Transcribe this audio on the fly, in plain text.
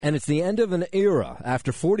And it's the end of an era.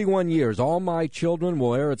 After 41 years, All My Children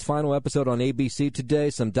will air its final episode on ABC today.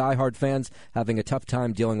 Some diehard fans having a tough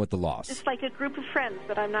time dealing with the loss. It's like a group of friends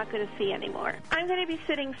that I'm not going to see anymore. I'm going to be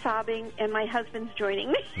sitting sobbing, and my husband's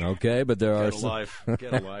joining me. Okay, but there are Get a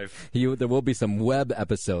life. There will be some web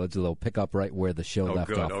episodes that'll pick up right where the show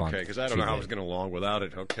left off. Okay, because I don't know how I was going along without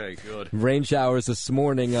it. Okay, good. Rain showers this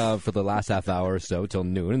morning for the last half hour or so till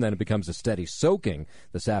noon, and then it becomes a steady soaking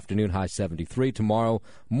this afternoon, high 73. Tomorrow,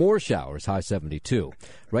 more showers, high 72.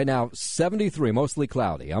 Right now, 73, mostly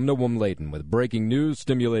cloudy. I'm Noam Laden with breaking news,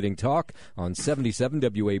 stimulating talk on 77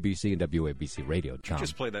 WABC and WABC Radio.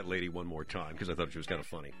 Just play that lady one more time because I thought she was kind of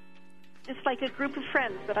funny. It's like a group of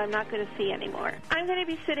friends that I'm not going to see anymore. I'm going to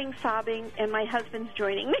be sitting sobbing, and my husband's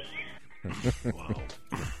joining me. Wow.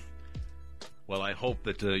 Well, I hope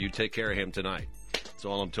that you take care of him tonight. That's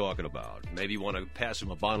all I'm talking about. Maybe you want to pass him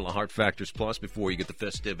a bottle of Heart Factors Plus before you get the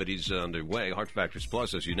festivities underway. Heart Factors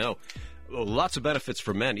Plus, as you know, lots of benefits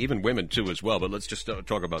for men, even women too as well. But let's just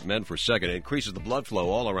talk about men for a second. It increases the blood flow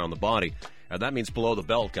all around the body. And that means below the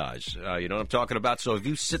belt, guys. You know what I'm talking about? So if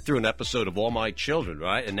you sit through an episode of All My Children,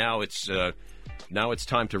 right, and now it's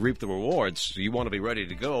time to reap the rewards. So you want to be ready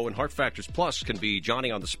to go. And Heart Factors Plus can be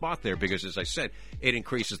Johnny on the spot there because, as I said, it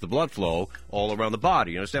increases the blood flow all around the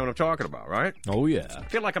body. You understand what I'm talking about, right? Oh, yeah. I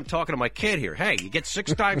feel like I'm talking to my kid here. Hey, you get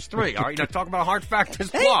 6 times 3. All right, you're not talking about Heart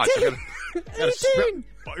Factors Plus.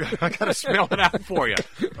 I got to spell it out for you.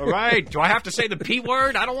 All right. Do I have to say the P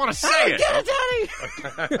word? I don't want to say it. Get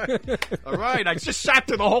it, Daddy. All right. I just sat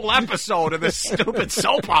through the whole episode of this stupid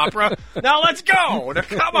soap opera. Now let's go. Now,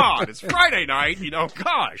 come on. It's Friday night. You know,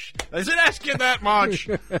 gosh. Does it ask you that much?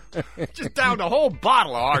 Just down the whole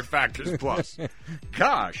bottle of Heart Factors Plus.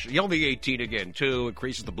 Gosh. You'll be 18 again, too.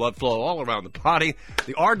 Increases the blood flow all around the body.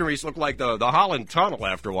 The arteries look like the Holland Tunnel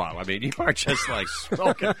after a while. I mean, you are just like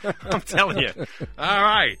smoking. I'm telling you. All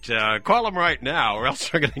right. Call them right now, or else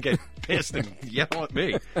they're going to get pissed and yell at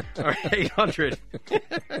me. All right,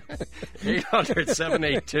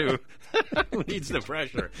 800-782. Who needs the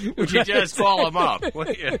pressure? Would you just call them up?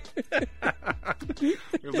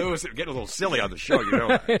 You're losing, getting a little silly on the show, you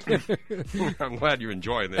know. I'm glad you're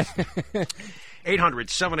enjoying this.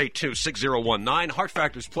 800-782-6019. Heart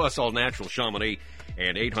Factors Plus, all natural Chamonix,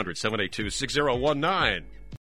 and 800-782-6019.